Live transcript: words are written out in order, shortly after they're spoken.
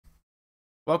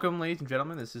Welcome, ladies and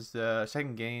gentlemen. This is the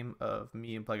second game of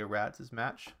me and Plague Rats'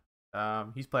 match.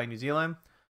 He's playing New Zealand,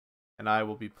 and I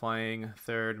will be playing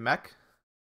third mech.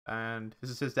 And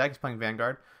this is his deck. He's playing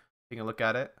Vanguard. Taking a look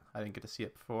at it. I didn't get to see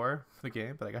it before the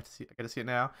game, but I got to see it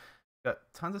now. Got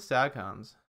tons of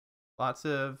Staghounds, lots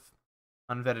of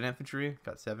unvetted infantry.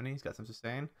 Got 70s. Got some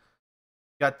sustain.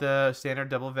 Got the standard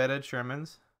double vetted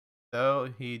Shermans.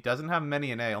 Though he doesn't have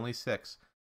many in A, only 6.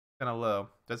 Kind of low.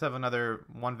 Does have another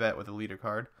 1 vet with a leader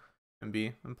card in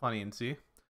B and plenty in C.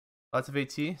 Lots of AT,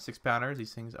 6-pounders.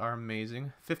 These things are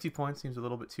amazing. 50 points seems a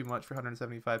little bit too much for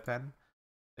 175 pen.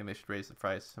 I think they should raise the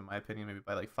price, in my opinion, maybe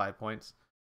by like 5 points.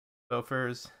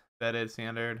 Bofers, vetted,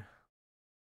 standard.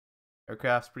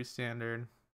 Aircraft's pretty standard.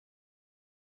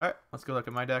 Alright, let's go look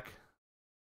at my deck.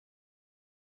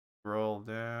 Roll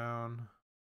down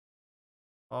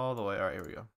all the way. Alright, here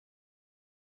we go.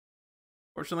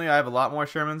 Fortunately, I have a lot more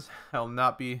Shermans.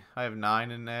 I have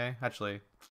 9 in A. Actually,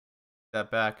 that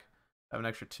back. I have an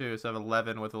extra 2, so I have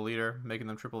 11 with a leader, making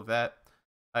them triple vet.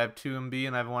 I have 2 in B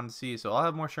and I have 1 in C, so I'll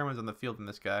have more Shermans on the field than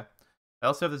this guy. I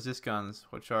also have the Zisguns,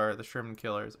 which are the Sherman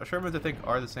killers. Our Shermans, I think,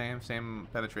 are the same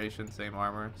penetration, same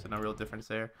armor, so no real difference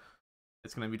there.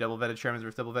 It's going to be double vetted Shermans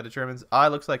versus double vetted Shermans.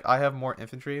 Looks like I have more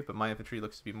infantry, but my infantry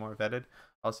looks to be more vetted.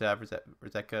 I also have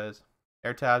Rosetka's.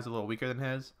 Air Tab's a little weaker than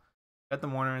his. Got the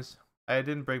Mourners. I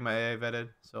didn't bring my AA vetted,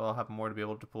 so I'll have more to be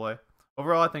able to deploy.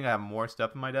 Overall, I think I have more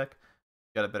stuff in my deck.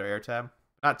 Got a better air tab.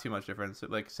 Not too much difference,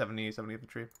 like 70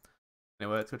 infantry.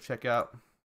 Anyway, let's go check out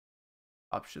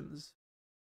options.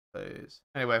 Plays.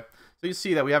 Anyway, so you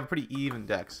see that we have a pretty even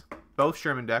decks. Both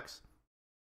Sherman decks.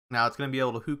 Now it's going to be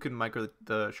able to who can micro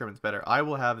the Shermans better. I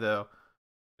will have, though,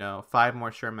 5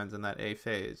 more Shermans in that A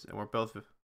phase, and we're both,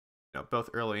 both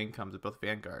early incomes of both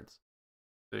Vanguards.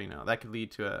 So, that could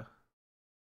lead to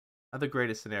not the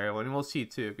greatest scenario, and we'll see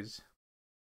too, because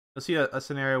you'll see a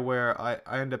scenario where I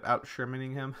end up out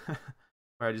Shermaning him,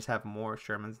 where I just have more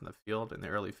Shermans in the field in the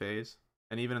early phase,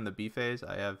 and even in the B phase,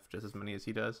 I have just as many as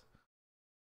he does.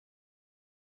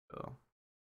 So,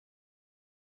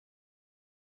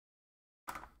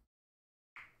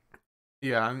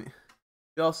 yeah,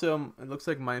 it looks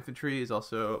like my infantry is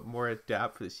also more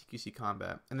adapt for the CQC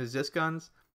combat, and the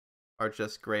Zisguns are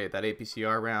just great. That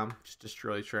APCR round just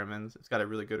destroys Shermans. It's got a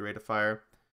really good rate of fire.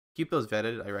 Keep those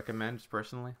vetted, I recommend, just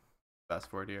personally. Fast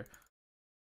forward here.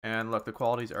 And look, the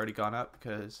quality's already gone up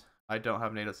because I don't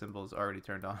have NATO symbols already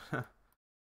turned on. Alright,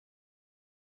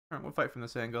 we'll fight from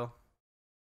this angle.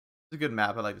 It's a good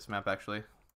map. I like this map, actually.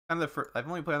 I've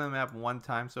only played on the map 1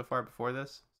 time so far before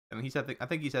this. And I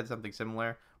think he said something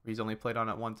similar, where he's only played on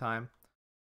it 1 time.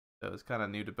 So it's kind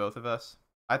of new to both of us.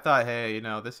 I thought, hey,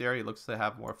 this area looks to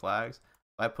have more flags.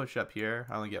 If I push up here,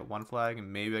 I only get 1 flag,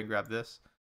 and maybe I can grab this.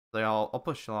 So I'll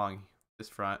push along this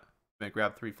front, maybe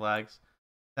grab 3 flags.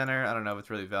 Center, I don't know if it's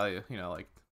really value. Like,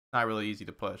 not really easy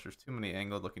to push. There's too many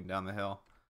angles looking down the hill.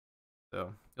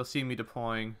 So you'll see me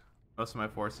deploying most of my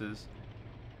forces.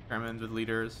 Shermans with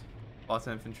leaders, lots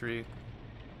of infantry,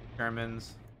 Shermans.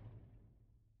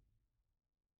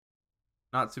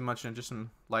 Not too much, just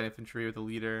some light infantry with a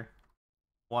leader.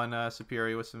 1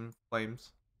 superior with some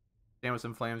flames. Same with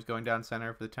some flames going down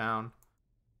center for the town.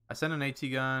 I sent an AT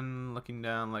gun looking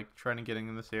down, like trying to get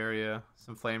in this area.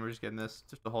 Some flamers getting this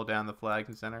just to hold down the flags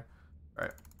in center.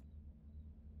 Alright.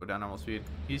 Go down normal speed.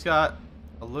 He's got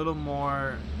a little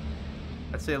more,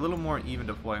 I'd say a little more even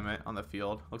deployment on the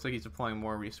field. Looks like he's deploying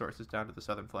more resources down to the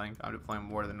southern flank. I'm deploying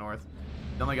more to the north.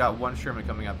 He's only got 1 Sherman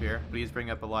coming up here, but he's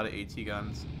bringing up a lot of AT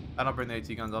guns. I don't bring the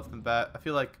AT guns off the bat. I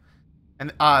feel like,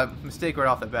 and mistake right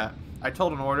off the bat. I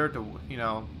told an order to,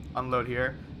 unload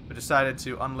here, but decided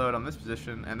to unload on this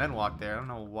position and then walk there. I don't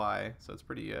know why, so it's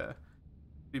pretty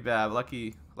bad.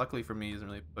 Luckily for me, he doesn't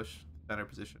really push center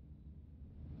position.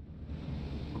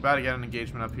 We're about to get an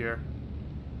engagement up here.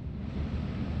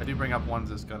 I do bring up 1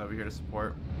 Zisgun over here to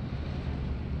support.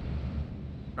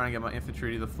 Trying to get my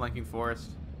infantry to the flanking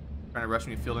forest. Trying to rush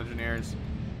me field engineers.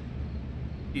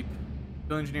 Keep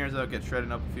field engineers out, get shredded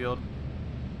in open field.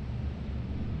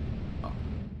 Oh.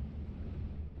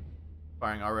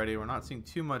 Firing already. We're not seeing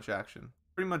too much action.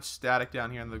 Pretty much static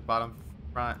down here in the bottom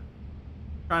front.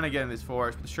 Trying to get in this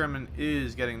forest, but the Sherman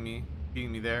is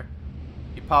beating me there.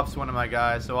 He pops 1 of my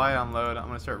guys, so I unload. I'm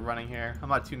going to start running here. I'm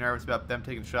not too nervous about them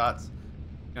taking shots.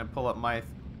 I'm going to pull up my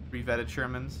 3 vetted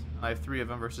Shermans. I have 3 of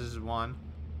them versus 1.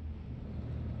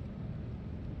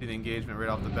 See the engagement right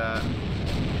off the bat.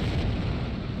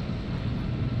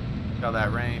 Got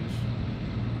that range.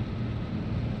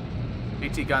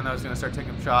 AT gun though is going to start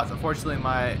taking shots. Unfortunately,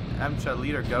 my MCHA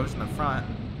leader goes in the front.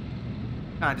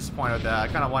 Kind of disappointed with that. I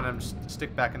kind of wanted him to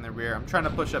stick back in the rear. I'm trying to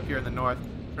push up here in the north.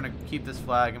 I'm trying to keep this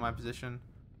flag in my position.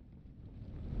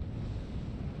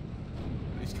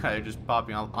 These guys are just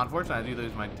popping. Unfortunately, I do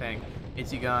lose my tank.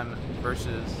 AT gun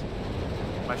versus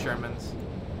my Shermans.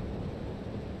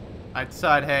 I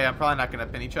decide, hey, I'm probably not going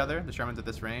to pin each other. The Sherman's at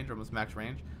this range, or almost max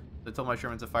range. So I told my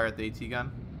Shermans to fire at the AT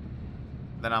gun.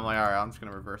 Then I'm like, alright, I'm just going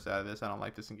to reverse out of this. I don't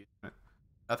like this engagement.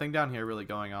 Nothing down here really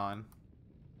going on.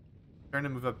 Trying to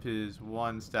move up his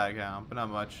one Staghound, but not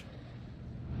much.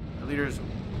 The leader's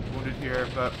wounded here,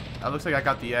 but it looks like I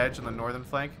got the edge on the northern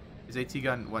flank. His AT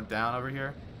gun went down over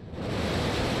here.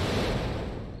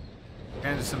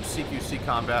 And some CQC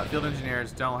combat. Field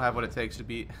engineers don't have what it takes to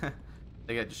beat.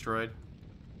 They get destroyed.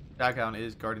 Staghound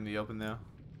is guarding the open though.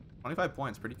 25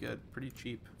 points, pretty good. Pretty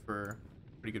cheap for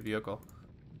a pretty good vehicle.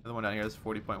 Another one down here is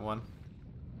 40.1.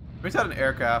 Brings out an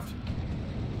aircraft.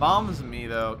 Bombs me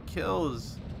though.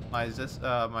 Kills my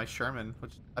Sherman,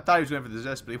 which I thought he was going for the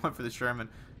Zis, but he went for the Sherman.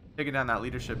 Taking down that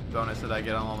leadership bonus that I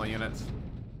get on all my units.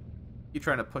 Keep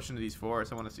trying to push into these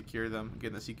forests. I want to secure them. Get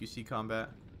in the CQC combat.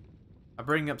 I'm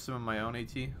bringing up some of my own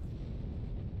AT.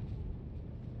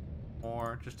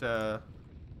 More just to...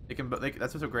 that's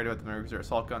what's so great about them, because they're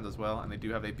assault guns as well, and they do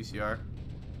have APCR.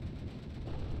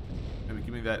 Maybe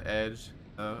give me that edge,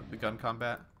 the gun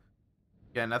combat.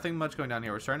 Yeah, nothing much going down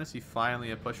here. We're starting to see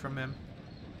finally a push from him.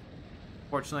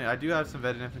 Fortunately, I do have some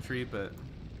vetted infantry, but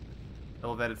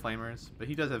ill vetted flamers. But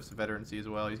he does have some veterancy as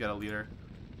well. He's got a leader,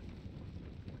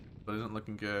 but it isn't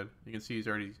looking good. You can see he's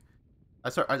already.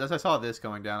 As I saw this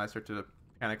going down, I started to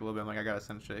panic a little bit. I'm like, I gotta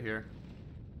send shit here.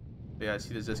 But yeah, I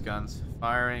see the Zis guns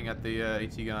firing at the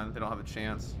AT gun. They don't have a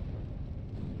chance.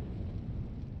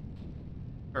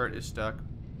 Turret is stuck.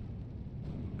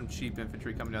 Some cheap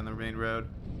infantry coming down the main road.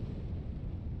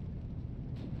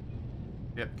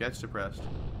 Yep, gets suppressed.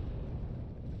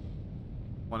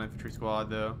 One infantry squad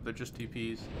though. They're just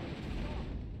TPs.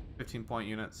 15-point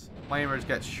units. Flamers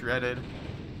get shredded.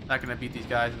 Not gonna beat these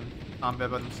guys in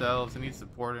combat by themselves. They need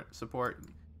support.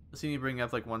 You'll see me bring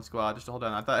up like one squad just to hold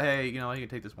on. I thought, hey, you know, you can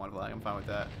take this one flag. I'm fine with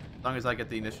that. As long as I get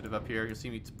the initiative up here, you'll see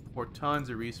me pour tons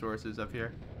of resources up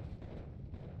here.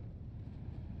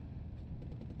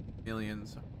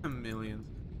 Millions. Millions.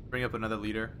 Bring up another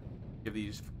leader. Give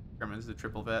these Shermans the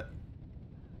triple vet.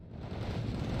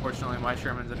 Fortunately, my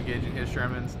Sherman's engaging his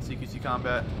Shermans in CQC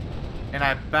combat. And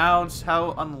I bounced.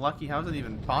 How unlucky. How is it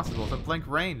even possible? It's a blank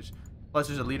range. Plus,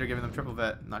 there's a leader giving them triple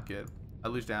vet. Not good. I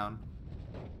lose down.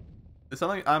 It's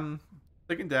something I'm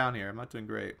sticking down here. I'm not doing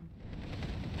great.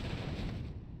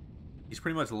 He's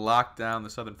pretty much locked down the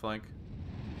southern flank.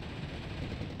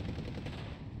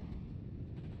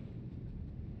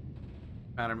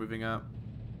 Counter moving up.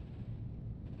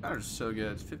 Counter's so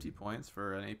good. It's 50 points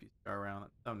for an APCR round.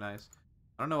 That's so nice.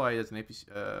 I don't know why he has an APC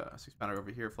 6-pounder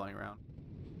over here flying around.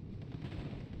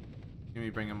 Let me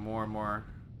bring him more and more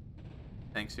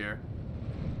tanks here.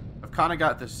 I've kind of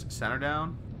got this center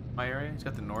down in my area. He's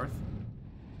got the north.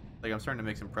 Like, I'm starting to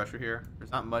make some pressure here.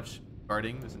 There's not much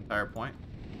guarding this entire point.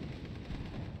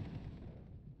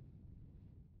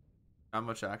 Not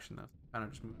much action though. Kind of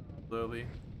just moving slowly.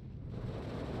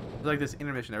 It's like this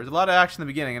intermission. There was a lot of action in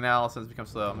the beginning, and now all of a sudden it's become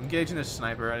slow. I'm engaging this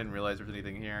sniper. I didn't realize there was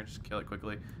anything here. Just kill it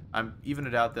quickly. I'm even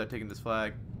it out though, taking this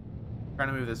flag. Trying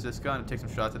to move this gun and take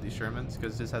some shots at these Shermans,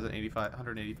 because this has an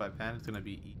 185 pen. It's gonna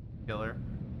be killer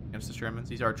against the Shermans.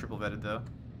 These are triple vetted though.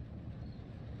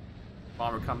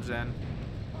 Bomber comes in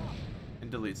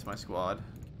and deletes my squad.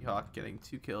 Hawk getting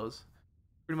 2 kills.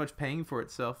 Pretty much paying for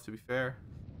itself, to be fair.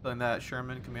 Killing that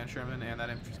Sherman, command Sherman, and that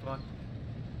infantry squad.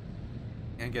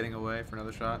 And getting away for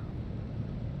another shot.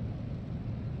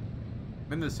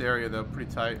 I'm in this area though,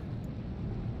 pretty tight.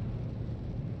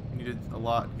 Needed a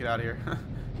lot to get out of here.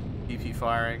 DP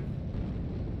firing.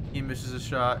 He misses a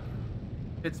shot.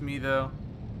 Hits me though.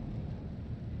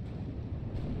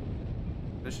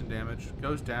 Mission damage.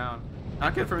 Goes down.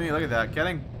 Not good for me. Look at that.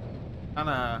 Getting kind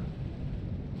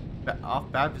of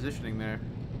off bad positioning there.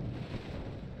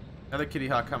 Another Kitty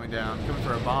Hawk coming down. Coming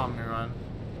for a bomb run.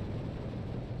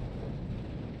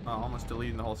 Oh, almost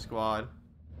deleting the whole squad.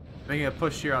 Making a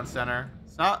push here on center.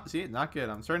 It's not, see, not good.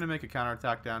 I'm starting to make a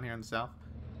counterattack down here in the south.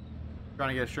 Trying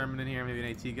to get a Sherman in here, maybe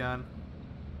an AT gun.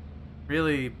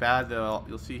 Really bad though.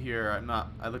 You'll see here,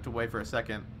 I looked away for a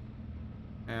second.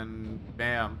 And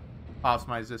bam. Pops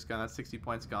my Zis gun. That's 60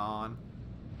 points gone.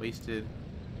 Wasted.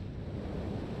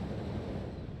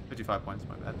 55 points,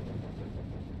 my bad.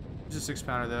 Just a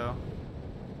 6-pounder though.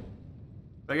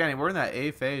 But again, we're in that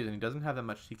A phase and he doesn't have that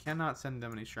much. He cannot send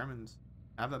them any Shermans.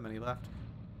 Have that many left.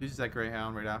 Uses that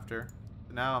Greyhound right after.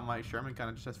 So now my Sherman kind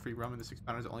of just has free roaming. The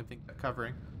 6-pounder is the only thing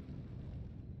covering.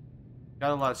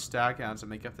 Got a lot of Staghounds to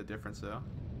make up the difference though.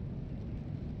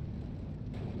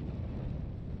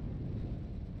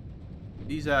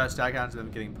 These Staghounds have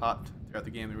been getting popped throughout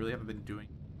the game. They really haven't been doing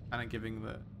kind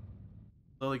of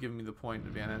slowly giving me the point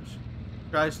advantage.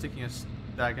 Try sticking a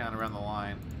stag down around the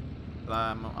line, but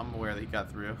I'm aware that he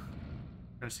got through.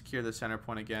 I'm gonna secure the center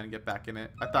point again and get back in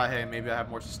it. I thought, hey, maybe I have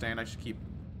more sustain. I should keep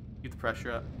the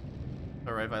pressure up.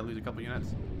 Alright, if I lose a couple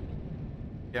units.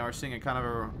 Yeah, we're seeing a kind of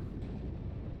a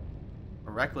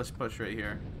reckless push right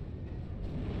here.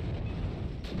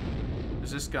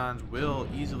 Resist guns will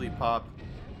easily pop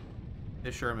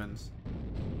his Shermans.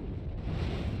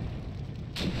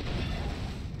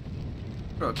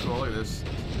 Oh, cool! Look at this.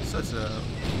 Such a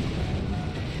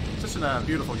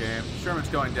beautiful game. Sherman's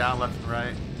going down left and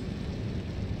right.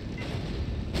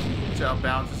 Watch how it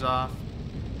bounces off.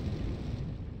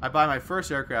 I buy my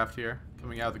first aircraft here,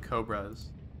 coming out of the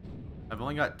Cobras. I've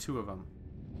only got 2 of them.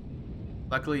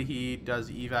 Luckily, he does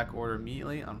the evac order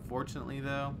immediately. Unfortunately,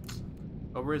 though,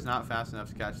 Cobra is not fast enough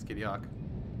to catch the Kitty Hawk.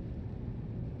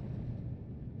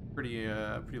 Pretty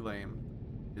lame,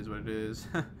 is what it is.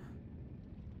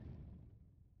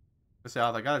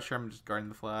 South, I got a Sherman just guarding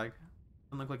the flag.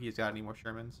 Doesn't look like he's got any more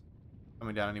Shermans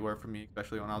coming down anywhere from me,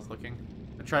 especially when I was looking.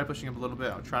 I tried pushing him a little bit.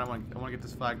 I want to get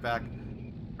this flag back.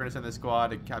 We're gonna send this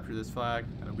squad to capture this flag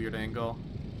at a weird angle.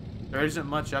 There isn't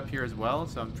much up here as well,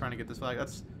 so I'm trying to get this flag.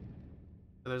 So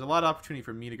there's a lot of opportunity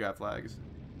for me to grab flags.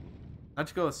 Not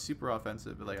to go super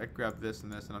offensive, but like I grab this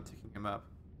and this, and I'm taking him up.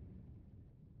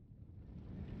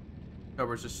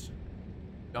 Cobra's just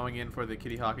going in for the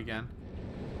Kitty Hawk again.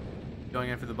 Going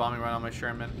in for the bombing run on my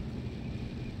Sherman.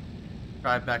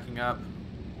 Try backing up.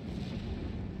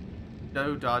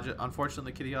 Do dodge it.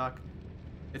 Unfortunately, Kitty Hawk,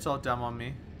 it's all dumb on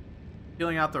me.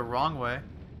 Peeling out the wrong way.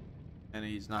 And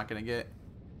he's not going to get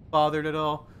bothered at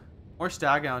all. More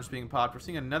stag hounds being popped. We're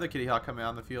seeing another Kitty Hawk coming out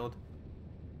on the field.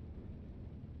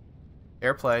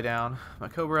 Airplay down. My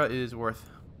Cobra is worth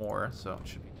more, so it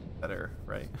should be better,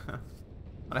 right? I'm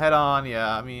going to head on.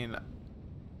 Yeah, I mean,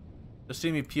 just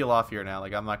see me peel off here now.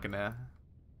 Like, I'm not going to...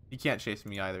 He can't chase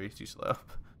me either. He's too slow.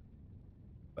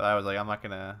 But I was like, I'm not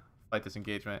going to fight this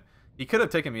engagement. He could have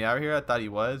taken me out here. I thought he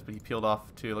was, but he peeled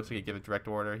off too. It looks like he gave a direct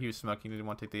order. He was smoking. He didn't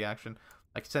want to take the action.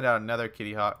 I could send out another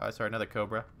Kitty Hawk. Another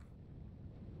Cobra.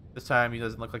 This time he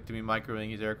doesn't look like to be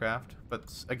microwing his aircraft.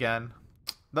 But again,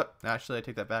 look, actually I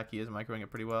take that back. He is microwing it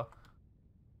pretty well.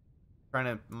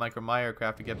 Trying to micro my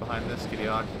aircraft to get behind this Kitty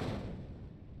Hawk.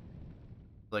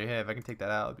 Like, hey, if I can take that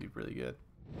out, it'd be really good.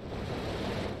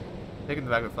 Taking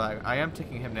the back of the flag. I am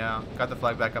taking him now. Got the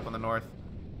flag back up on the north.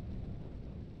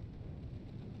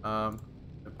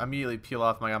 Immediately peel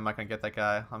off I'm not gonna get that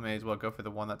guy. I may as well go for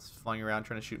the one that's flying around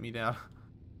trying to shoot me down.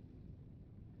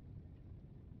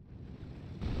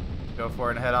 Go for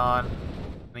it and head on.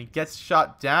 And he gets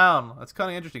shot down. That's kind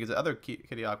of interesting because the other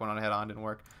Kitty Hawk went on head on, didn't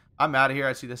work. I'm out of here.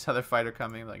 I see this other fighter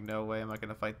coming. Like, no way am I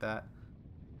gonna fight that.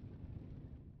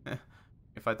 I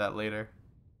can fight that later.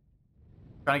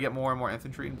 Trying to get more and more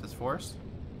infantry into this force.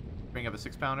 Bring up a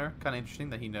 6-pounder. Kind of interesting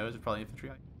that he knows it's probably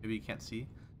infantry. Maybe he can't see.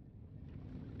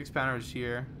 6-pounder is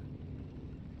here.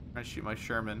 Trying to shoot my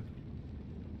Sherman.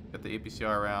 Got the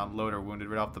APCR around. Loader wounded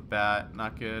right off the bat.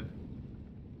 Not good.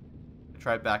 I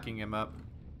tried backing him up,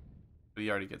 but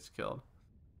he already gets killed.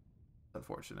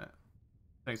 Unfortunate.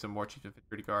 Sending some more Chief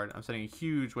Infantry Guard. I'm sending a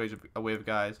huge wave of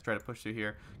guys to try to push through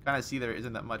here. Kind of see there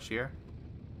isn't that much here.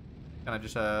 Kind of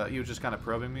just he was just kind of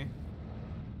probing me.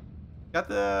 Got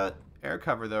the air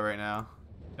cover though right now.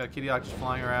 Got Kitty Hawk just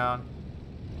flying around.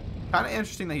 Kind of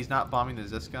interesting that he's not bombing the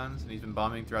Zis guns, and he's been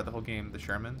bombing throughout the whole game the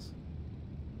Shermans.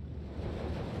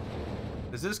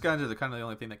 The Zis guns are the kind of the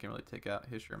only thing that can really take out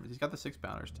his Shermans. He's got the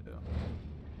 6-pounders too.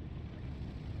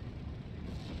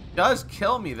 Does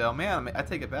kill me though, man. I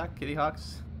take it back. Kitty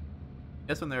Hawks.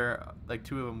 Guess when they're like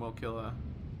 2 of them will kill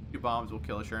 2 bombs will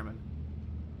kill a Sherman.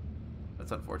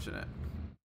 That's unfortunate.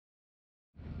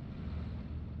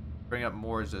 Bring up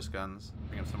more Zis guns.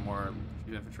 Bring up some more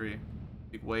infantry.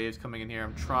 Big waves coming in here.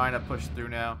 I'm trying to push through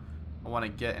now. I want to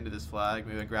get into this flag.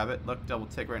 Maybe I grab it. Look, double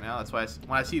tick right now. That's why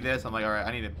when I see this, I'm like, all right,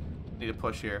 I need to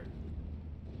push here.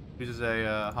 Uses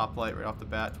a hoplite right off the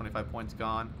bat. 25 points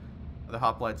gone. The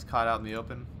hoplite's caught out in the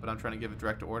open, but I'm trying to give a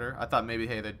direct order. I thought maybe,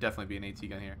 hey, there'd definitely be an AT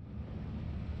gun here.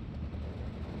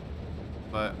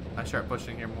 But I start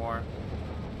pushing here more.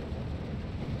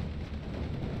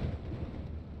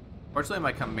 Fortunately,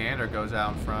 my commander goes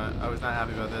out in front. I was not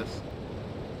happy about this.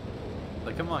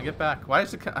 Like, come on, get back. Why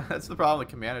is that's the problem with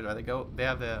commanders? They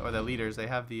have the leaders. They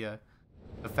have the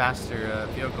faster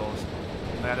vehicles.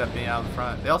 And they end up being out in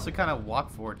front. They also kind of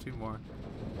walk forward too more.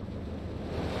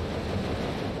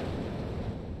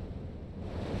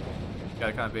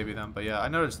 Gotta kind of baby them. But yeah, I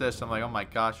noticed this. I'm like, oh my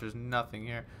gosh, there's nothing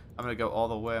here. I'm gonna go all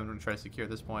the way. I'm gonna try to secure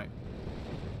this point.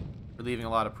 Relieving a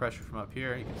lot of pressure from up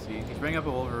here. You can see he's bringing up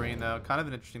a Wolverine though. Kind of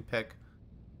an interesting pick.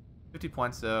 50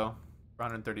 points though, for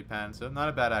 130 pen, so not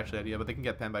a bad actually idea, but they can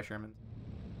get pen by Sherman.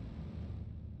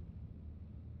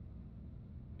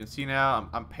 You can see now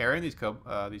I'm pairing these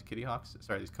Kitty Hawks,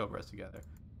 sorry, these Cobras together.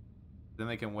 Then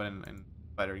they can win in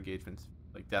fighter engagements,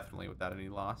 like definitely without any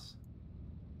loss.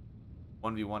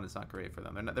 1v1 is not great for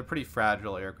them. They're pretty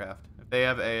fragile aircraft. If they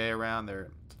have AA around, they're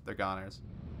goners.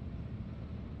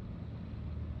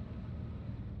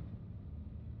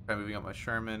 Try moving up my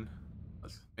Sherman.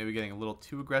 Maybe getting a little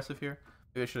too aggressive here.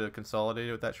 Maybe I should have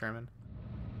consolidated with that Sherman.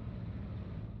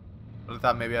 But I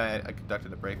thought maybe I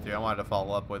conducted a breakthrough. I wanted to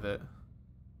follow up with it.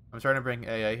 I'm starting to bring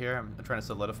AA here. I'm trying to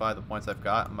solidify the points I've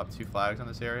got. I'm up 2 flags on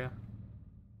this area.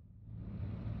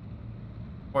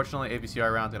 Fortunately,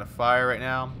 ABCR round's gonna fire right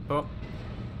now. Boom.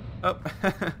 Oh.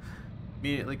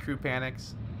 Immediately crew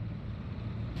panics.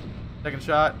 Second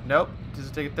shot. Nope. Does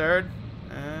it take a third?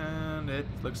 And it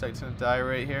looks like it's gonna die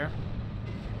right here.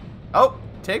 Oh!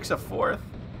 Takes a fourth.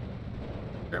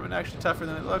 Sherman actually tougher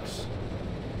than it looks.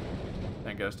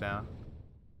 And goes down.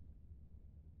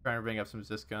 Trying to bring up some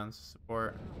Zis guns to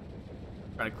support.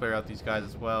 Trying to clear out these guys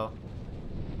as well.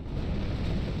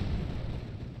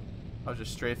 I was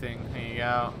just strafing, hanging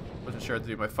out. Wasn't sure what to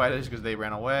do with my fighters because they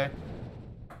ran away.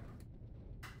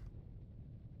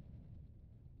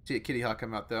 See a Kitty Hawk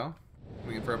come out though.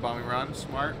 Moving for a bombing run.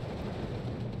 Smart.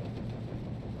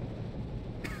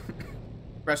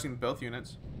 Pressing both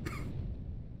units.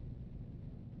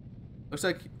 Looks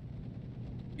like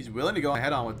he's willing to go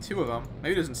head on with 2 of them.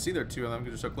 Maybe he doesn't see there 2 of them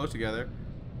because they're so close together.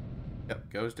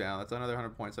 Yep, goes down. That's another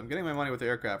 100 points. I'm getting my money with the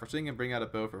aircraft. We're seeing him bring out a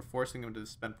boat. We're forcing him to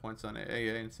spend points on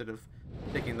AA instead of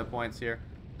taking the points here.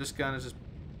 This gun is just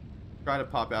trying to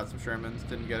pop out some Shermans.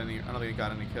 Didn't get any. I don't think he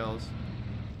got any kills.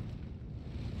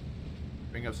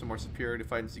 Bring up some more superiority to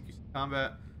fight in CQC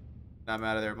combat. Now I'm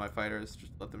out of there with my fighters.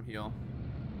 Just let them heal.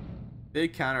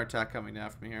 Big counterattack coming now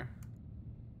from here.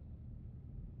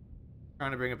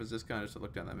 Trying to bring up his this gun just to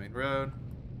look down that main road.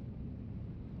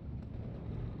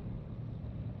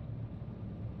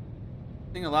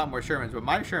 Seeing a lot more Shermans, but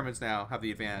my Shermans now have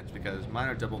the advantage because mine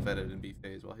are double vetted in B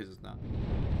phase while his is not.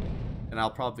 And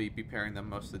I'll probably be pairing them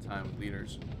most of the time with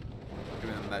leaders,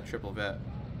 giving them that triple vet.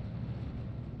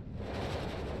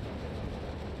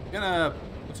 Looks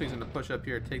like he's gonna push up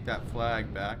here, take that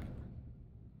flag back.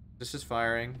 This is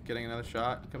firing, getting another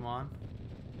shot. Come on.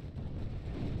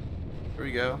 Here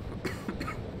we go.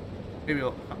 Maybe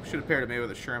I should have paired it maybe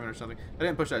with a Sherman or something. I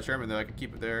didn't push that Sherman though. I could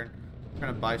keep it there. I'm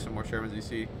trying to buy some more Shermans. You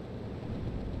see.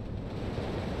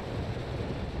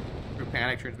 Through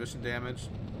panic, transmission damage.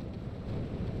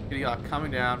 Kitty Hawk coming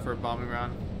down for a bombing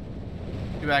run.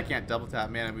 Too bad I can't double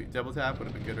tap. Man, double tap would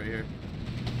have been good right here.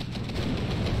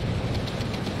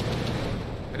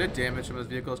 I did damage some of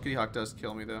those vehicles. Kitty Hawk does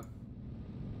kill me though.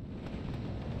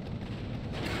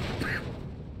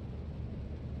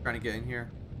 Trying to get in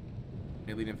here.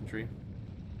 Elite infantry.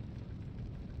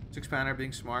 6-pounder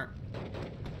being smart.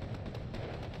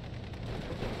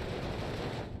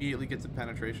 Immediately gets a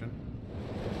penetration.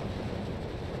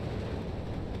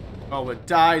 Oh, it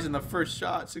dies in the first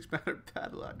shot. 6-pounder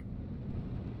bad luck.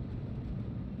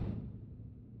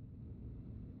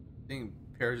 Seeing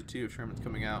pairs of 2 of Shermans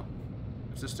coming out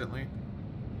consistently.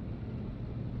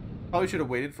 Probably should have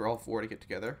waited for all 4 to get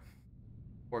together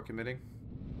before committing.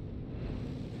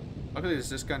 Luckily there's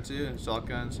this gun too, and assault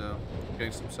gun, so I'm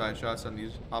getting some side shots on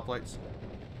these hoplites.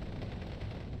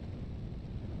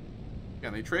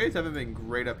 Yeah, the trades haven't been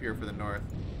great up here for the north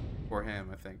for him,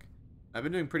 I think. I've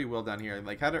been doing pretty well down here.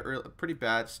 Like, had a pretty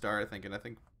bad start, I think, and I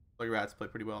think Bloody Rats played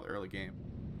pretty well in the early game.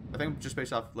 I think just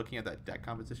based off looking at that deck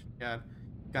composition he had,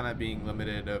 kind of being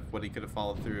limited of what he could have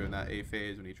followed through in that A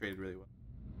phase when he traded really well.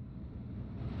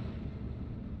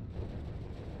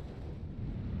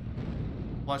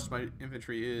 Plus, my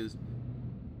infantry is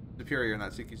superior in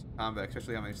that CQC combat,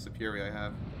 especially how many superior I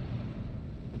have.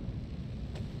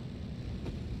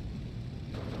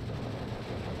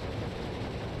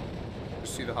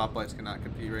 Just see the hoplites cannot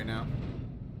compete right now.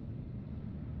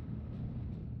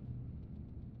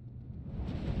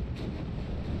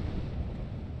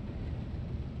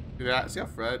 See that? See how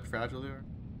fragile they are?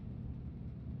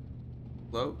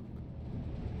 Low?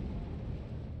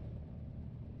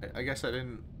 I guess I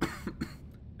didn't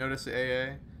notice the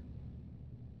AA.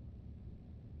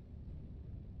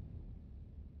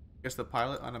 Guess the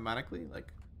pilot automatically?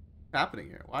 Like, what's happening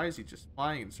here? Why is he just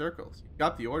flying in circles? You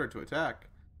got the order to attack.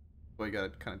 Well, you gotta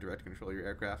kind of direct control your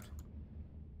aircraft.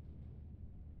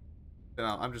 Then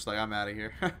I'm just like, I'm out of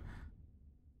here.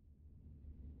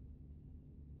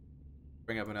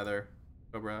 Bring up another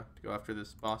Cobra to go after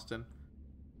this Boston.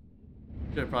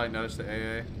 Should have probably noticed the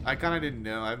AA. I kind of didn't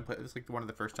know. I haven't played. It's like one of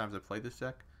the first times I've played this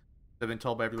deck. I've been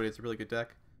told by everybody it's a really good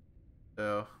deck.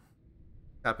 So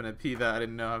happened to be that I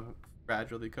didn't know how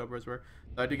fragile the Cobras were.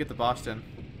 So I did get the Boston.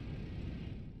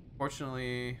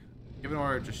 Fortunately, give an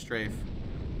order to strafe.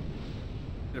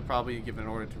 Should have probably given an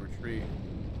order to retreat.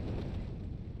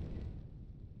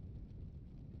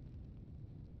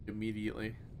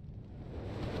 Immediately.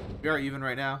 We are even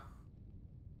right now.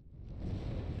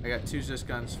 I got 2 Zisk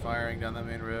guns firing down the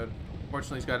main road.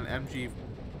 Fortunately, he's got an MG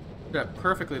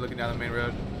perfectly looking down the main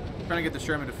road. Trying to get the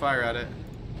Sherman to fire at it.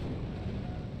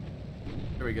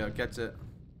 There we go, gets it.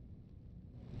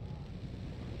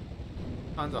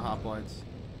 Tons of hoplites.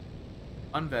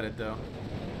 Unvetted though.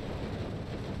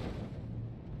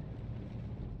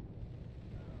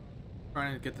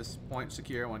 Trying to get this point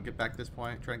secure. I want to get back this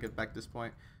point. Trying to get back this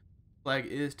point. Flag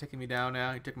is taking me down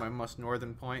now. He took my most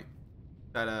northern point.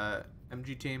 That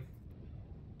MG team.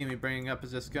 See me bringing up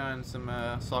his gun, some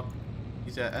assault.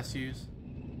 He's at SUs.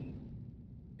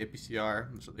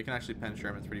 APCR, so they can actually pen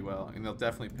Shermans pretty well, and they'll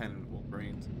definitely pen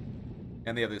Wolverines.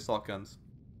 And they have the assault guns.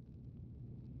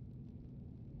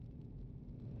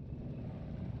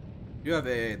 You have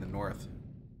AA in the north.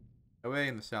 OA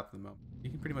in the south at the moment. He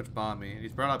can pretty much bomb me.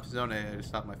 He's brought up his own AA to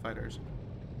stop my fighters.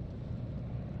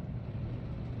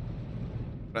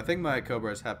 But I think my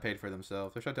Cobras have paid for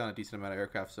themselves. They've shot down a decent amount of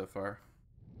aircraft so far.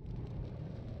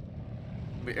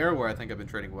 The air war, I think I've been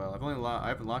trading well. I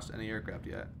haven't lost any aircraft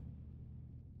yet.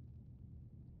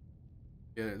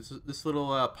 Yeah, this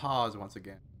little pause once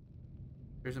again.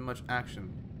 There isn't much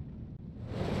action.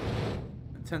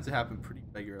 It tends to happen pretty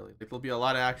regularly. Like, there'll be a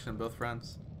lot of action on both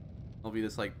fronts. There'll be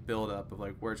this like build up of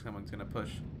like where someone's gonna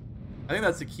push. I think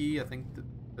that's the key. I think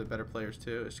the better players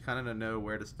too is kind of to know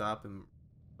where to stop and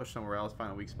push somewhere else,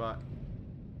 find a weak spot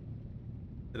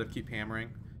instead of keep hammering.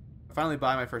 I finally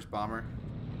buy my first bomber.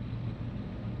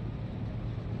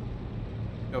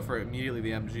 Go for immediately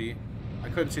the MG. I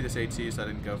couldn't see this AT, so I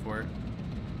didn't go for it.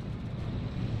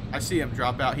 I see him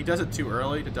drop out. He does it too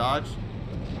early to dodge.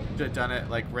 Should have done it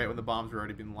like right when the bombs were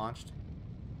already being launched.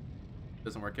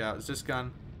 Doesn't work out. It's this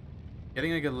gun.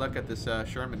 Getting a good look at this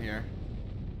Sherman here.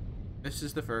 This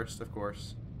is the first, of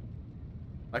course.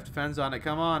 Life defense on it.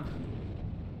 Come on.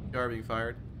 You are being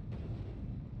fired.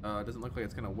 It doesn't look like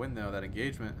it's gonna win though, that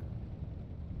engagement.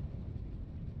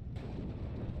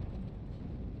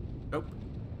 Nope.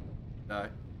 Die.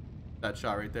 That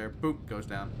shot right there. Boop, goes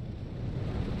down.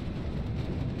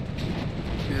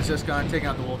 There's this gun taking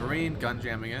out the Wolverine, gun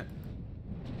jamming it.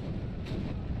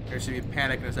 There should be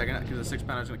panic in a second because the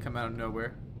 6-pounder is going to come out of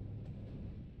nowhere.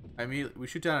 We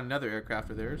shoot down another aircraft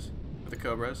of theirs with the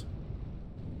Cobras.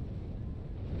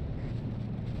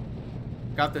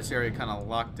 Got this area kind of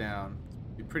locked down.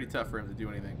 It'd be pretty tough for him to do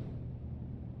anything.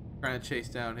 Trying to chase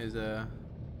down his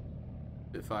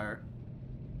Spitfire.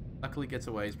 Luckily gets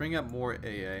away. He's bringing up more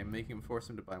AA, making him force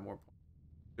him to buy more points.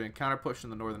 Doing counter push in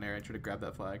the northern area, try to grab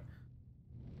that flag.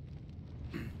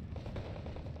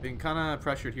 Being kind of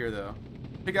pressured here though.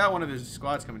 Pick out one of his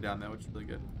squads coming down though, which is really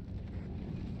good.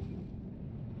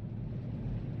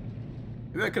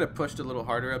 Maybe I could have pushed a little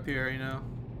harder up here, you know.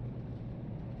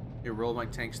 You roll my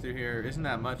tanks through here. Isn't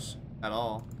that much at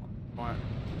all.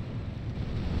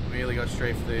 Immediately go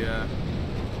straight for the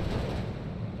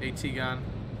AT gun.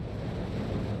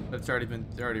 But it's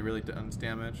already really done its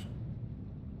damage.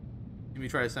 I'm gonna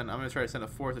try to send a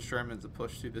fourth of Shermans to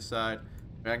push through this side.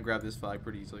 I can grab this flag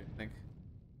pretty easily, I think.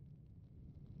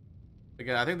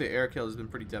 Again, I think the air kill has been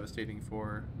pretty devastating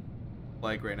for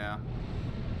Flag right now.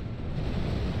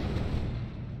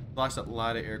 Lost a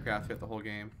lot of aircraft throughout the whole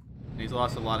game. And he's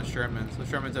lost a lot of Shermans. The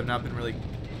Shermans have not been really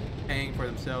paying for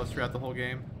themselves throughout the whole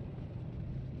game.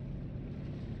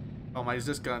 Oh, my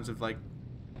Zisk guns have like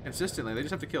consistently, they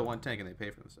just have to kill one tank and they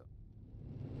pay for themselves.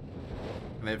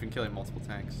 And they've been killing multiple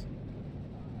tanks.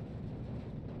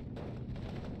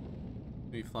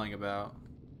 Be flying about.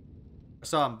 I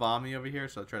saw him bomb me over here,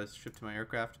 so I'll try to shift to my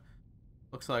aircraft.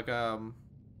 Looks like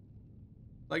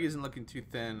isn't looking too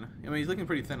thin. I mean, he's looking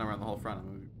pretty thin around the whole front. I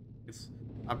mean,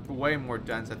 I'm way more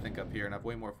dense, I think, up here, and I have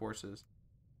way more forces.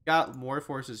 Got more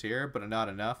forces here, but not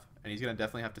enough, and he's gonna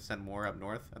definitely have to send more up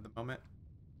north at the moment.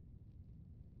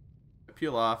 I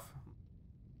peel off.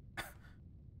 I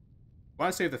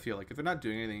want to save the fuel. Like, if they're not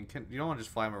doing anything, you don't want to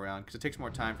just fly them around because it takes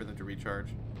more time for them to recharge.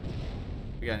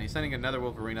 Again, he's sending another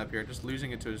Wolverine up here, just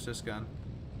losing it to his Zisk gun.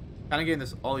 Kind of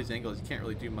getting all these angles, you can't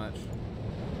really do much.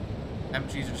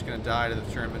 MGs are just going to die to the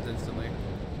Shermans instantly.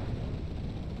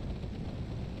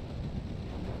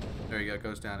 There you go,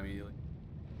 goes down immediately.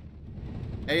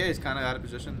 AA is kind of out of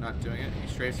position, not doing it. He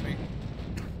strafes me.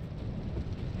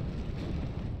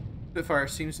 Spitfire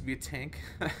seems to be a tank.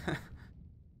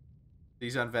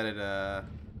 These unvetted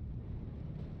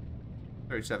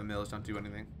 37 mils don't do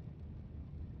anything.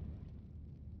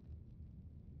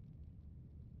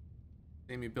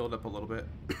 Made me build up a little bit.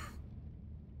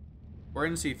 We're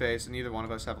in sea phase, and neither one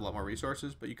of us have a lot more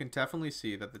resources, but you can definitely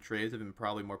see that the trades have been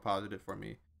probably more positive for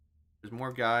me. There's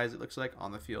more guys, it looks like,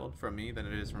 on the field from me than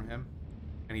it is from him.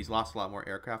 And he's lost a lot more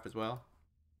aircraft as well.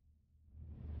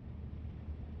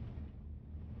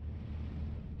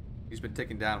 He's been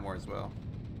taken down more as well.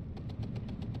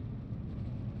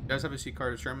 You guys have a sea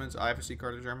card of Shermans? I have a sea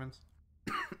card of Shermans.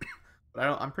 But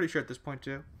I'm pretty sure at this point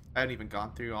too. I hadn't even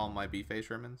gone through all my B-phase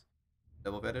Shermans.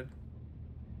 Double vetted.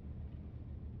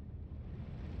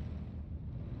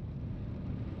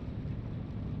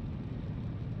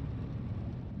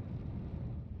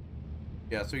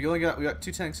 Yeah, so we got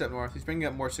 2 tanks up north. He's bringing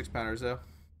up more 6-pounders though.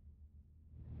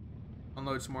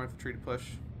 Unload some more infantry to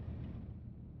push.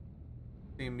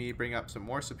 Seeing me bring up some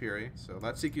more Superi. So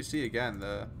that's CQC again.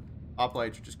 The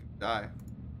hoplites are just gonna die.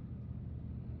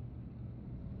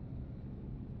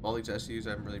 All these SUs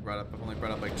I haven't really brought up. I've only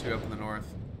brought up like 2 up in the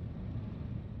north.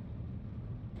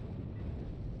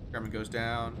 Sherman goes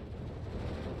down.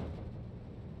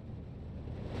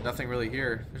 Nothing really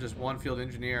here. There's just one field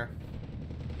engineer.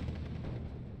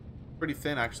 Pretty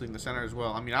thin actually in the center as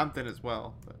well. I mean, I'm thin as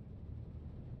well, but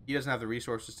he doesn't have the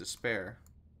resources to spare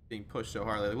being pushed so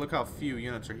hard. Like, look how few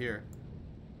units are here.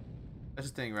 That's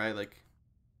the thing, right? Like,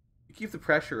 you keep the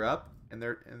pressure up and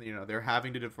they're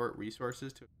having to divert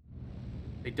resources to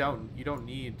you don't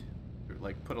need to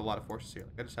like put a lot of forces here.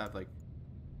 Like, I just have like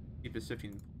keep this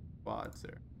 15 quads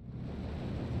there.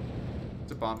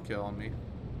 It's a bomb kill on me.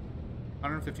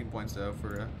 115 points though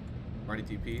for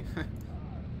RDTP.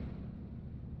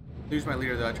 Lose my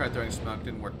leader though. I tried throwing smoke,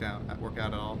 didn't work out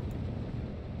at all.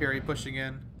 Perry pushing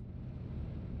in.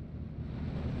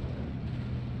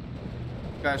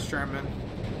 Guys, Sherman.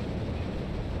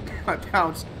 I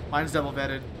pounce. Mine's double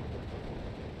vetted.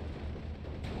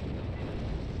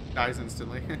 Dies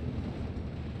instantly.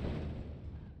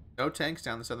 No tanks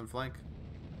down the southern flank.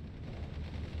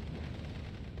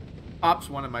 Pops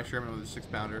one of my Sherman with a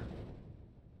 6-pounder.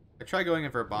 I try going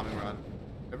in for a bombing run.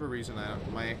 For whatever reason,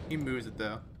 he moves it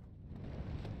though.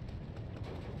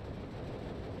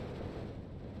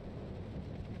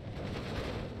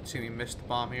 See me miss the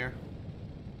bomb here.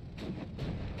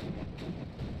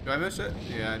 Do I miss it?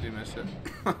 Yeah, I do miss it.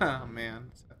 Oh man,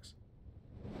 it sucks.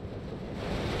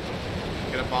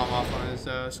 Get a bomb off on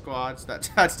his squads.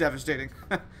 That's devastating.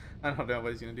 I don't know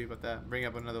what he's gonna do about that. Bring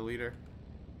up another leader.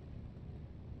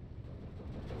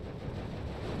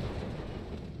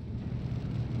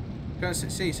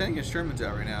 See, he's sending his Shermans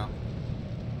out right now.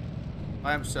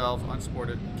 By himself,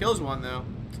 unsupported. Kills one though.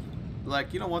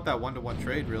 Like, you don't want that 1-to-1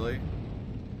 trade, really.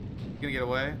 Gonna get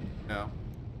away? No.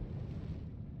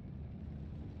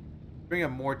 Bring up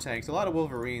more tanks. A lot of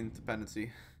Wolverine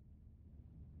dependency.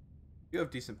 You have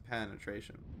decent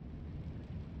penetration.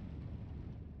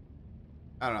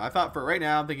 I don't know. I thought for right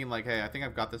now, I'm thinking like, hey, I think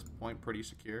I've got this point pretty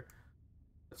secure.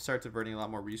 Let's start diverting a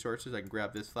lot more resources. I can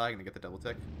grab this flag and get the double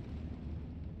tick.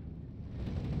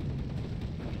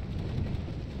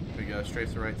 There we go.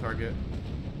 Strafe the right target.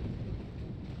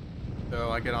 So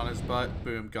I get on his butt.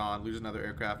 Boom. Gone. Lose another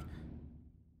aircraft.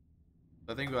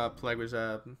 I think Plague was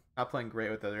not playing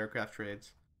great with the aircraft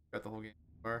trades throughout the whole game.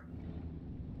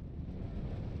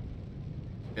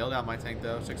 Bailed out my tank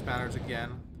though. 6-pounders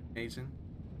again. Amazing.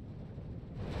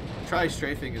 Try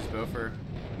strafing his Boffer.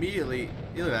 Immediately,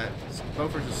 look at that.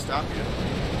 Boffer just stopped you.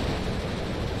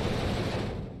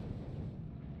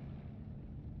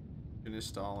 Finish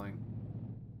stalling.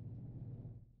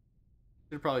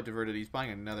 Should have probably diverted. He's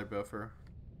buying another Boffer.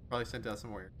 Probably sent out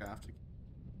some more aircraft.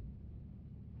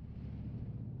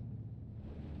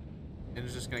 And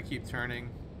it's just gonna keep turning.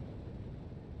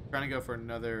 Trying to go for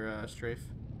another strafe.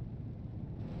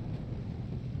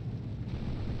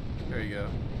 There you go.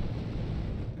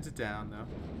 It's it down though.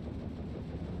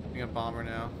 Getting a bomber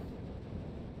now. I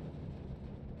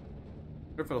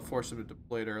wonder if it'll force him to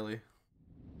deploy it early.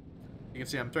 You can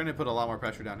see I'm trying to put a lot more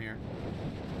pressure down here.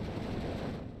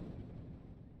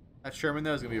 That Sherman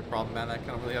though is gonna be a problem, man. I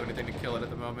don't really have anything to kill it at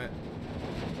the moment.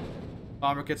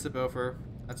 Bomber gets the Boffer.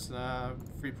 That's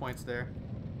 3 points there.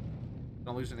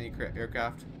 Don't lose any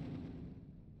aircraft.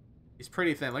 He's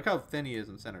pretty thin. Look how thin he is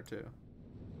in center too.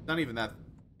 Not even that.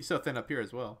 He's so thin up here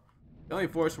as well. The only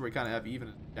force where we kind of have even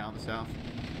is down the south.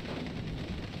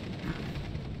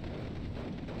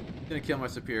 Gonna kill my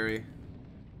Superi. I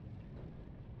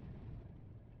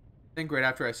think right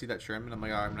after I see that Sherman, I'm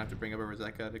like, alright, I'm gonna have to bring up a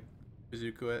Roseka to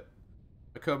bazooka it.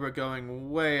 A Cobra going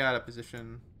way out of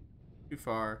position. Too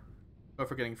far. Go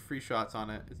for getting free shots on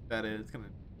it. It's vetted. It's gonna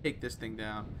take this thing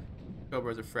down.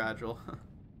 Cobras are fragile.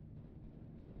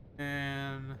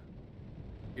 And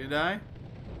you gonna die?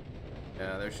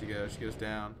 Yeah, there she goes. She goes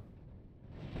down.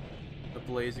 The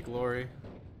blaze of glory.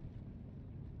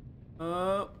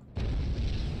 Oh.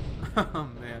 Oh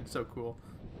man, so cool.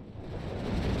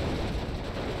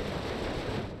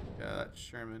 Yeah, that's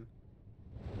Sherman.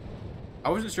 I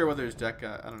wasn't sure whether his deck,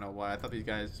 I don't know why. I thought these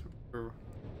guys were...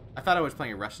 I thought I was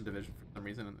playing a Russian division for some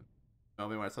reason. And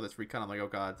when I saw this recon, I'm like, oh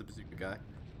god, it's a bazooka guy.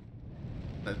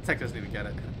 The tech doesn't even get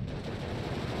it.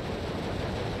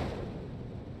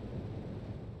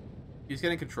 He's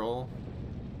getting control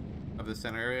of the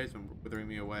center area. He's been withering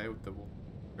me away with the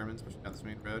Germans pushing down this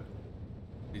main road.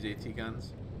 These AT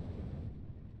guns.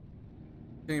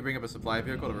 Then you bring up a supply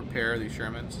vehicle to repair these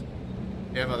Shermans.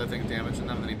 They have other things damaged in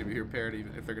them that need to be repaired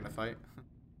even if they're going to fight.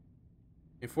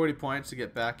 Need 40 points to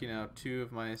get back, you know, 2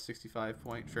 of my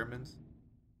 65-point Shermans.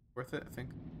 Worth it, I think.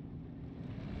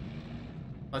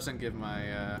 Plus I can give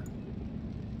my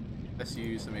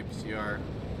SU some APCR.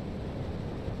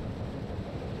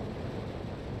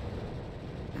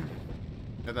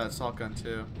 Got that assault gun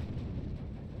too.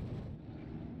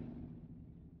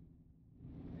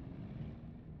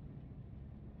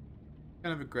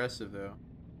 Kind of aggressive though.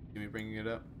 See me bringing it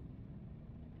up.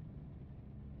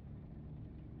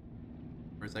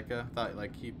 Where's Eka? Thought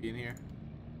like he'd be in here.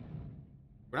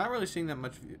 We're not really seeing that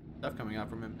much stuff coming out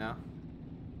from him now.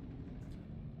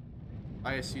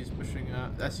 ISU's pushing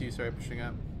up. SU, sorry, pushing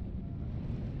up.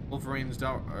 Wolverines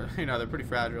don't, you know, they're pretty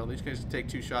fragile. These guys take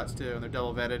 2 shots too, and they're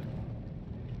double vetted.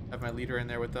 Have my leader in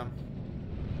there with them.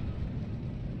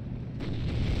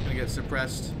 Gonna get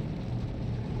suppressed.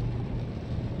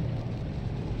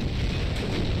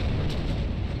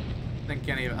 I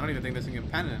don't even think this thing can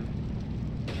pennon.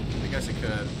 I guess it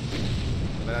could,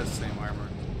 but that's the same armor.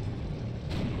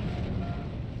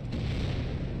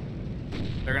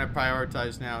 They're gonna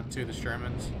prioritize now to the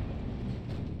Shermans.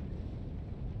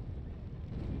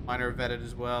 Mine are vetted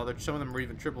as well. Some of them are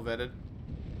even triple vetted.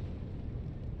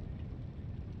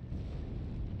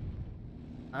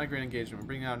 Not a great engagement. We're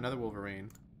bringing out another Wolverine.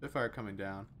 Spitfire coming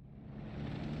down.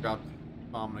 Dropped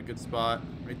bomb in a good spot.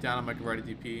 Right down on my Gavardi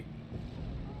DP.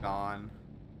 Gone.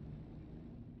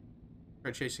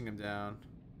 Tried chasing him down.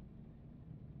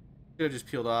 Should have just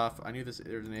peeled off. I knew there's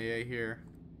an AA here.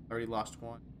 Already lost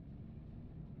one.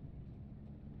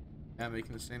 Yeah, I'm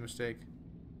making the same mistake.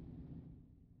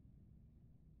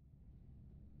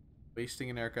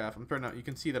 Wasting an aircraft. I'm trying to, you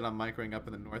can see that I'm microing up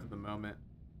in the north at the moment.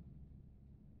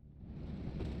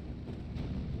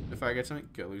 If I get something,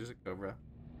 go lose a Cobra.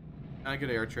 Not a good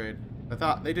air trade. I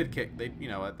thought they did kick. They, you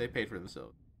know what? They paid for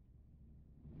themselves.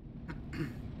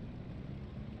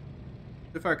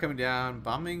 Spitfire coming down,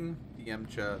 bombing the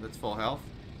Yamcha. That's full health.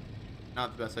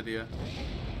 Not the best idea.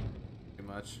 Too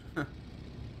much.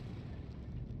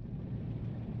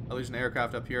 I'll lose an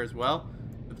aircraft up here as well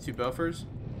with 2 buffers.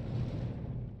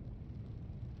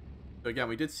 So again,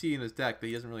 we did see in his deck that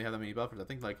he doesn't really have that many buffers. I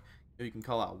think like maybe you can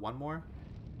call out 1 more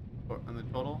on the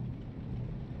total.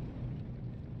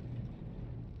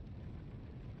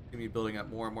 Gonna be building up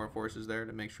more and more forces there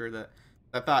to make sure that.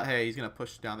 I thought, hey, he's gonna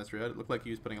push down this road. It looked like he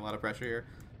was putting a lot of pressure here.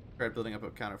 Tried building up a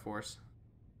counter force.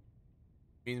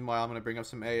 Meanwhile, I'm gonna bring up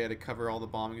some AA to cover all the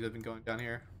bombings that have been going down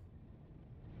here.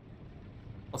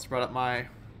 Also brought up my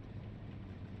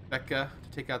Becca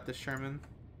to take out this Sherman.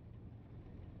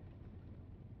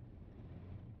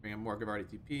 Bring up more Gavardi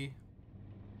TP.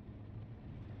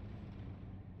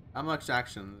 Not much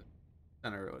action in the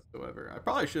center whatsoever. I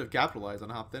probably should have capitalized on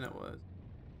how thin it was.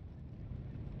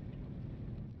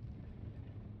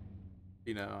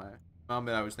 You know,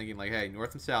 moment I was thinking like, hey,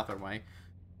 north and south are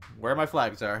where my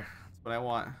flags are. That's what I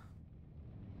want.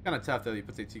 Kind of tough that he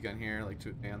puts a AT gun here, like to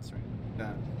advance right like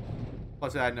that.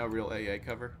 Plus, I had no real AA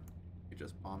cover. He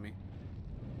just bombed me.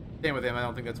 Same with him. I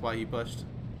don't think that's why he pushed.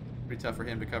 Pretty tough for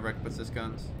him to cover. I can put 6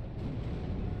 guns.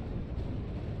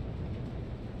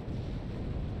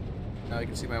 Now you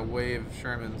can see my wave of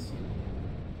Shermans.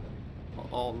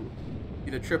 All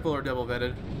either triple or double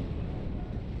vetted.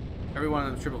 Every one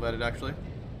of them triple vetted, actually.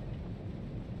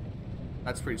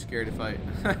 That's pretty scary to fight.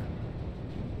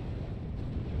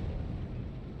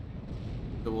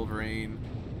 The Wolverine.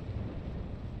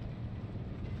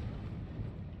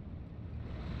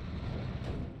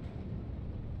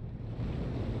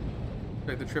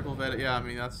 Like the triple vetted. Yeah, I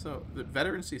mean, that's so. The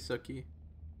veterancy is so key.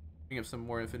 Bring up some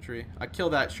more infantry. I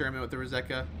killed that Sherman with the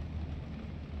Roseka.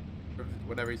 Or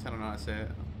whatever he's, I don't know how to say it.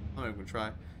 I'm not even gonna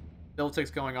try. Double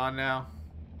tick's going on now.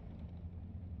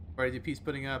 DP's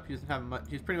putting up. He doesn't have much.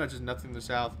 He's pretty much just nothing in the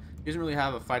south. He doesn't really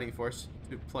have a fighting force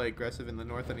to play aggressive in the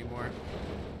north anymore.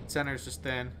 Center's just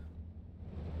thin.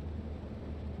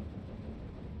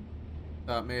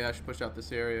 Thought maybe I should push out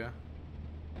this area.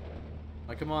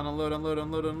 Like, come on, unload, unload,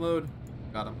 unload, unload.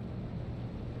 Got him.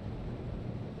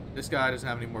 This guy doesn't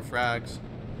have any more frags.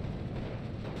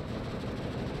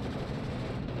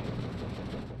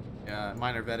 Yeah,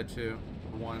 mine are vetted too.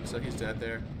 For one, so he's dead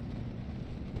there.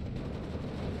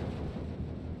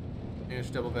 Here's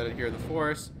double vetted here in the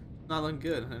forest. Not looking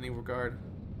good in any regard.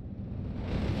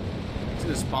 See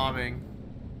this bombing.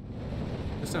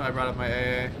 This time I brought up my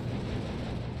AA.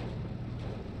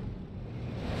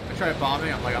 I tried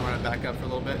bombing, I'm like, I'm gonna back up for a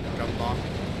little bit and drop a bomb.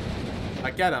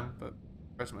 I get him, but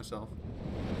press myself.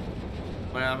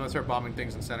 But I'm gonna start bombing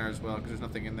things in center as well, because there's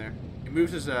nothing in there. He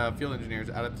moves his field engineers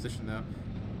out of position though.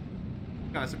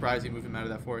 Kind of surprised he moved him out of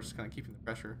that forest, kind of keeping the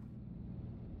pressure.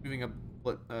 Moving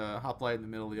a hoplite in the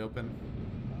middle of the open.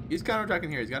 He's counterattacking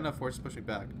here, he's got enough force to push me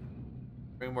back.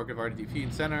 Framework of RDP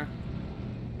in center.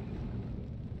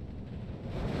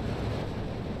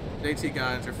 The AT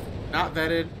guns are not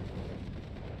vetted,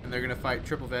 and they're gonna fight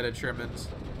triple vetted Shermans.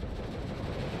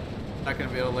 Not gonna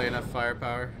be able to lay enough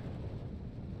firepower.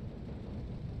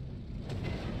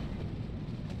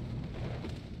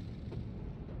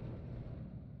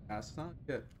 That's not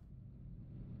good.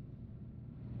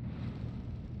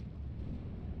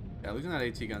 Yeah, losing that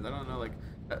AT guns, I don't know, like,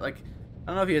 I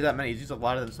don't know if he has that many. He's used a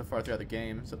lot of them so far throughout the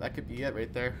game, so that could be it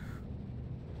right there.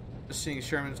 Just seeing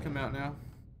Shermans come out now.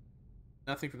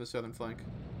 Nothing from the southern flank.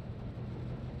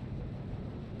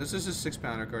 This is a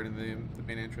 6-pounder guarding the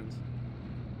main entrance.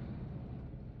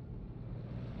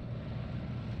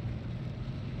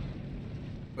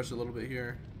 Push a little bit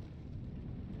here.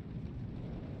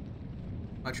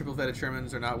 My triple vetted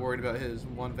Shermans are not worried about his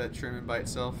one vet Sherman by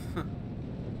itself.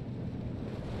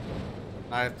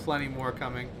 I have plenty more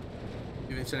coming.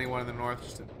 Even sending one in the north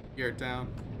just to gear it down.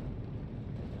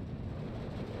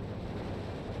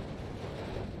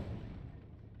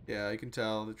 Yeah, you can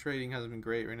tell the trading hasn't been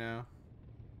great right now.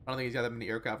 I don't think he's got that many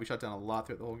aircraft. We shot down a lot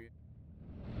throughout the whole game.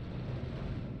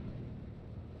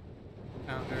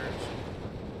 Counters.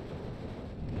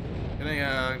 Getting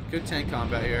a good tank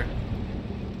combat here.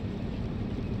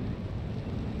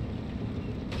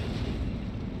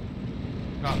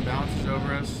 Got bounces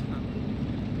over us.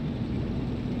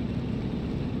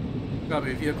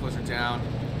 Probably vehicles are down.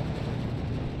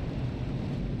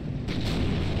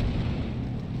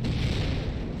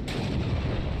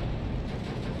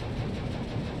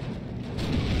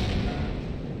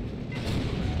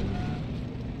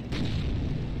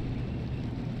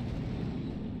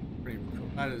 Pretty cool.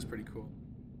 That is pretty cool.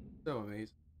 So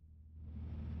amazing.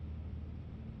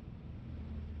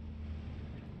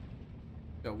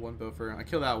 Got one Boffer. I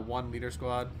killed that one leader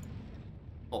squad.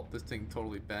 Oh, this thing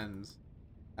totally bends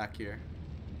back here.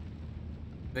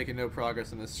 Making no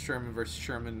progress in this Sherman versus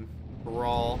Sherman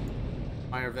brawl.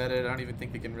 Minor vetted. I don't even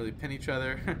think they can really pin each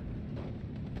other.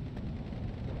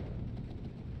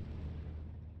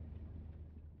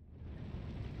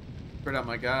 Spread out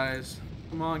my guys.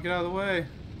 Come on, get out of the way.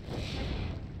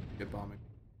 Good bombing.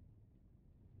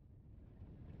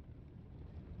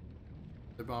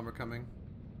 The bomber coming.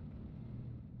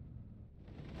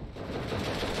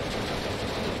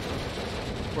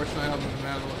 Fortunately, I'll move him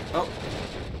out of the way. Oh!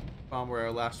 Bomb where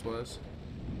our last was.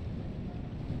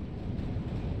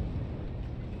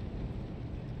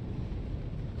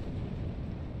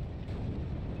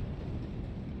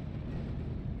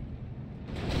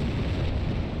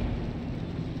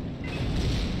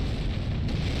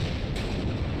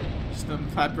 Just them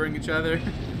peppering each other.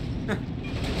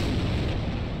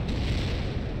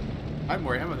 I have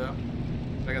more ammo though.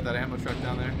 I got that ammo truck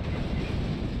down there.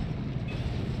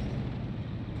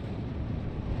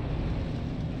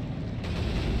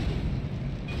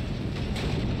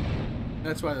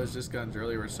 That's why those disc guns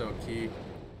earlier were so key.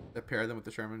 To pair them with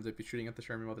the Shermans, they'd be shooting at the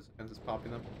Sherman while the defense is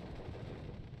popping them.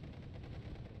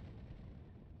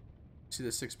 See the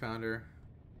 6-pounder.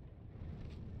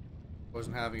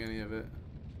 Wasn't having any of it.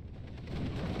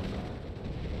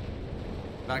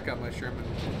 Back up my Sherman.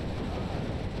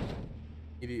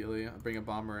 Immediately, I'll bring a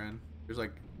bomber in. There's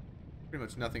like pretty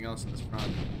much nothing else in this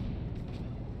front.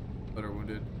 But are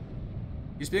wounded.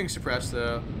 He's being suppressed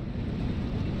though.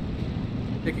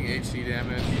 Taking HC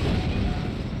damage.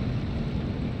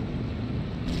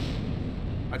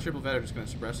 My triple vet are just gonna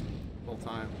suppress him the whole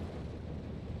time.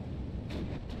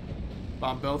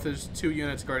 Bomb both his 2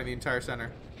 units guarding the entire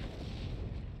center.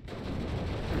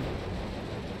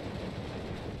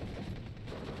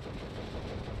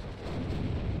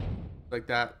 Like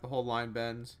that, the whole line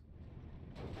bends.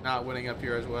 Not winning up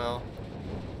here as well.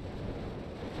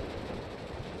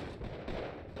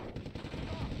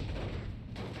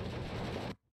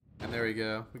 And there we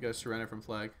go. We got a surrender from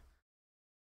flag.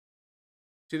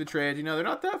 See the trade, you know, they're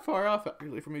not that far off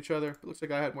really from each other. It looks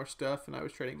like I had more stuff and I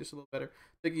was trading just a little better.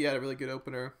 I think he had a really good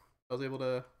opener. I was able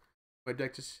to My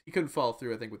deck just, he couldn't follow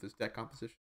through, I think, with his deck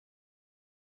composition.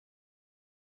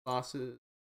 Losses.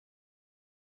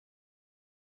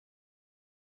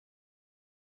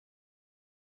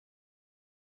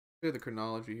 Look at the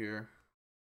chronology here.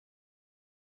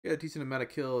 Yeah, decent amount of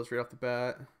kills right off the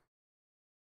bat.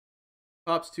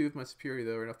 Pops 2 of my Superior,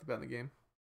 though, right off the bat in the game.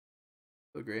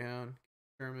 So Greyhound,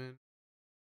 Sherman.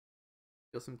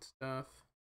 Kill some stuff.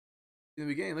 In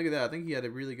the beginning, look at that. I think he had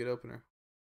a really good opener.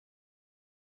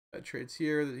 Trades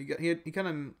here. He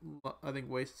kind of, I think,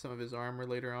 wasted some of his armor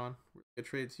later on. Good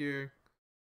trades here.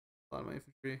 A lot of my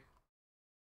infantry.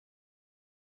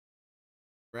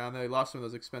 Around there, he lost some of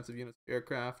those expensive units of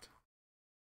aircraft.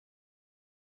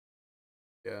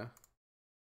 Yeah.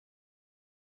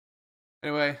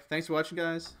 Anyway, thanks for watching,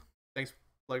 guys. Thanks,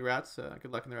 Bloody Rats.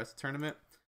 Good luck in the rest of the tournament.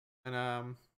 And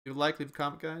if you would like, leave a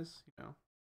comment, guys. You know,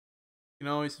 you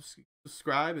can always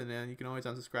subscribe, and then you can always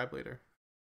unsubscribe later.